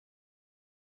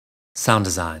Sound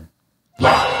design.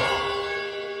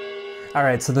 All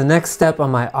right, so the next step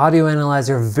on my audio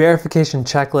analyzer verification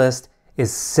checklist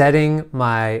is setting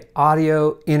my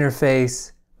audio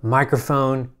interface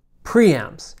microphone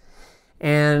preamps.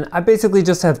 And I basically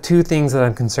just have two things that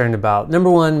I'm concerned about. Number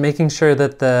one, making sure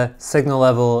that the signal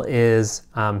level is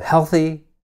healthy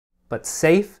but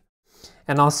safe,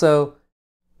 and also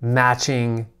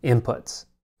matching inputs.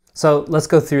 So let's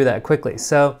go through that quickly.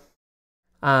 So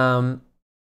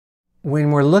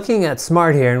when we're looking at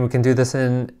Smaart here, and we can do this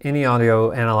in any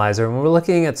audio analyzer, when we're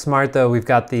looking at Smaart though, we've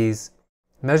got these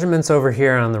measurements over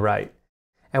here on the right.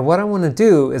 And what I want to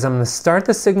do is I'm going to start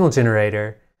the signal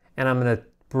generator and I'm going to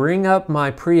bring up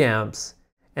my preamps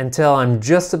until I'm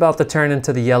just about to turn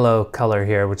into the yellow color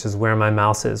here, which is where my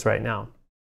mouse is right now.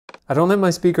 I don't have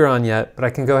my speaker on yet, but I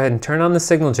can go ahead and turn on the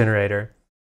signal generator.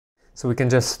 So we can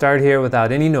just start here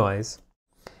without any noise.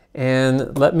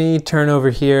 And let me turn over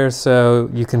here so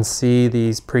you can see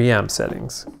these preamp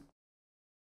settings.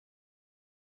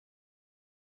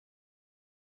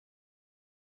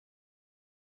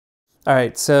 All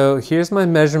right, so here's my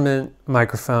measurement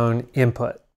microphone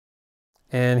input.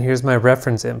 And here's my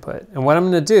reference input. And what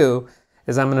I'm going to do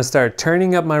is I'm going to start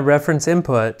turning up my reference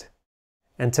input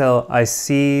until I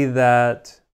see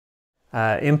that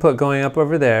input going up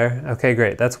over there. Okay,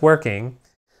 great, that's working.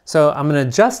 So I'm going to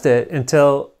adjust it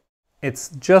until it's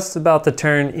just about to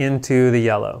turn into the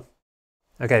yellow.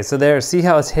 Okay, so there, see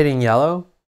how it's hitting yellow?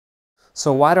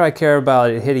 So why do I care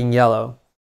about it hitting yellow?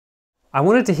 I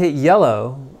want it to hit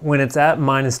yellow when it's at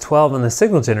 -12 on the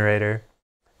signal generator,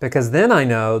 because then I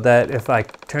know that if I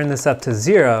turn this up to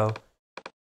 0,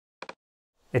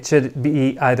 it should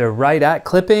be either right at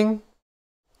clipping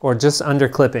or just under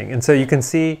clipping. And so you can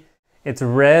see it's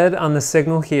red on the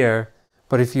signal here,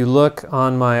 but if you look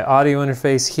on my audio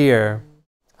interface here,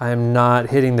 I am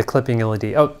not hitting the clipping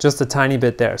LED. Oh, just a tiny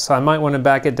bit there. So I might want to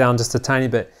back it down just a tiny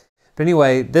bit. But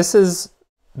anyway, this is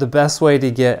the best way to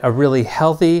get a really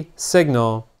healthy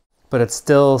signal, but it's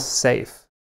still safe.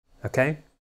 Okay?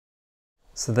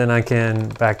 So then I can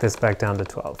back this back down to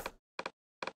 12.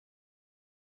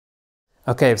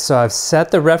 Okay, so I've set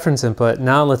the reference input.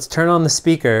 Now let's turn on the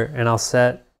speaker and I'll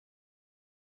set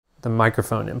the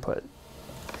microphone input.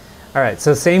 All right,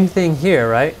 so same thing here,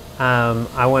 right?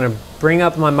 I want to bring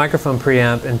up my microphone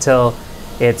preamp until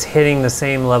it's hitting the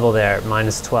same level there,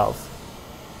 -12.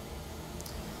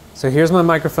 So here's my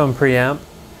microphone preamp.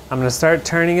 I'm going to start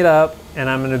turning it up and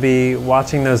I'm going to be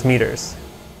watching those meters.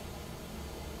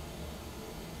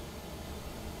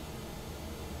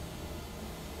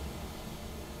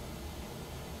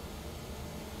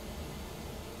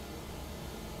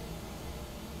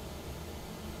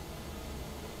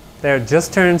 There, it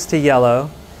just turns to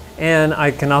yellow, and I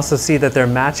can also see that they're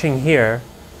matching here,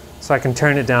 so I can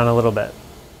turn it down a little bit.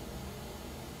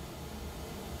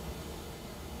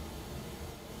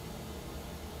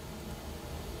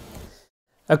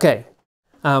 Okay,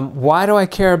 why do I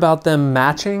care about them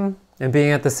matching and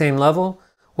being at the same level?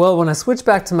 Well, when I switch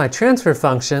back to my transfer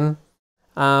function,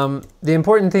 the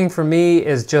important thing for me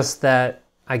is just that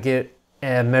I get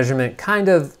a measurement kind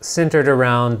of centered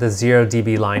around the 0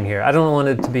 dB line here. I don't want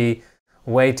it to be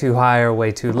way too high or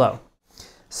way too low.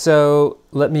 So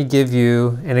let me give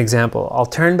you an example. I'll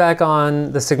turn back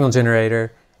on the signal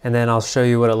generator and then I'll show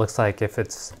you what it looks like if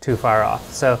it's too far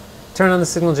off. So turn on the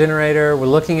signal generator, we're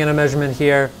looking at a measurement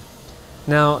here.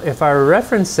 Now if our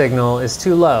reference signal is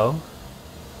too low,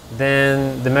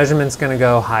 then the measurement's going to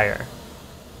go higher.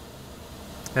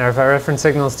 Now if our reference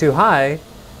signal is too high,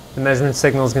 the measurement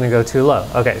signal is going to go too low.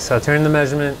 Okay, so turn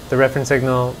the reference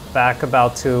signal back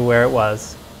about to where it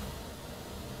was.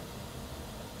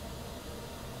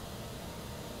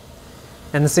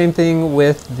 And the same thing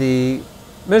with the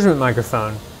measurement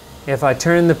microphone. If I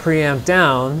turn the preamp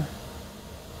down,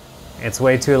 it's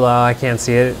way too low, I can't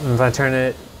see it. And if I turn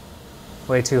it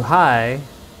way too high,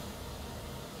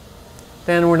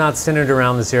 then we're not centered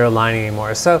around the 0 line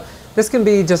anymore. So this can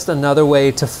be just another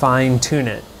way to fine tune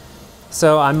it.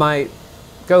 So I might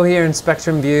go here in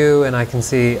spectrum view and I can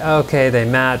see, okay, they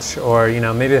match, or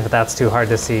maybe if that's too hard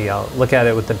to see, I'll look at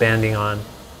it with the banding on.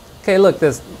 Okay, look,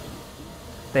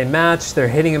 they match, they're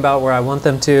hitting about where I want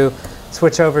them to.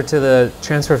 Switch over to the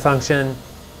transfer function,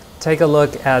 take a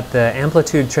look at the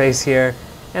amplitude trace here,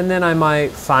 and then I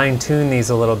might fine tune these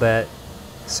a little bit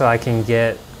so I can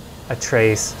get a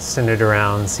trace centered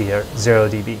around 0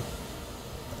 dB.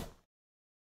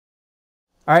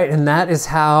 All right, and that is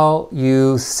how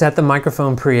you set the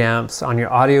microphone preamps on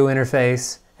your audio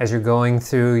interface as you're going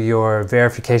through your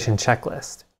verification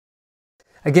checklist.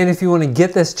 Again, if you want to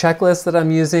get this checklist that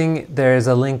I'm using, there's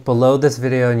a link below this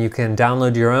video and you can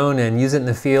download your own and use it in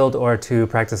the field or to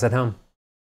practice at home.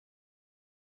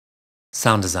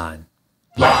 Sound design.